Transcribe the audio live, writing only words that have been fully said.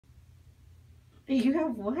You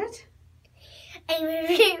have what? I'm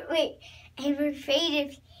afraid. Wait, I'm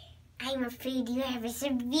afraid you have a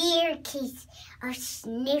severe case of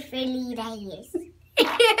sniffleitis. I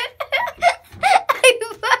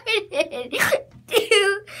farted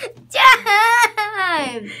 2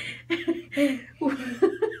 times.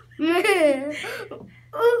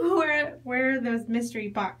 Where are those mystery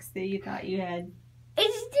pox that you thought you had?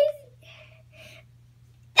 It's just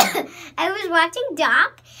I was watching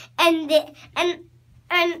Doc, and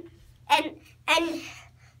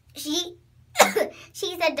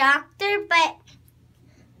she's a doctor, but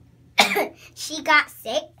she got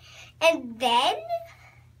sick, and then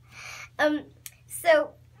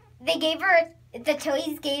so they gave her the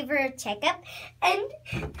toys gave her a checkup, and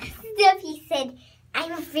Stuffy said,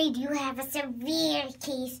 "I'm afraid you have a severe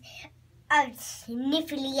case of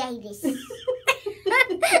sniffleitis."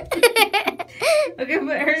 Okay,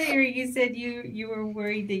 but earlier you said you were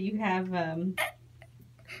worried that you have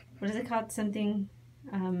what is it called? Something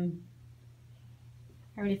I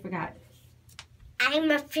already forgot.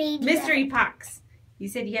 I'm afraid Mystery pox. You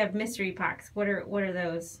said you have mystery pox. What are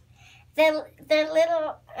those? The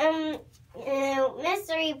little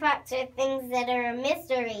mystery pox are things that are a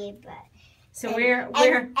mystery, but So where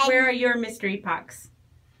are your mystery pox?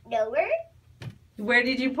 nowhere. Where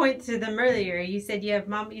did you point to them earlier? You said you have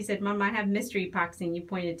Mom. You said, "Mom, I have mystery pox," and you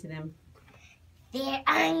pointed to them. They're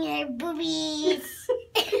on your boobies.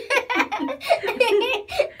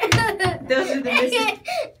 Those are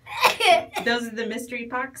the mystery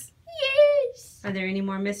pox? Yes. Are there any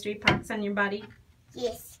more mystery pox on your body?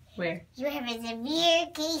 Yes. Where? You have a severe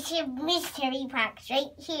case of mystery pox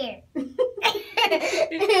right here.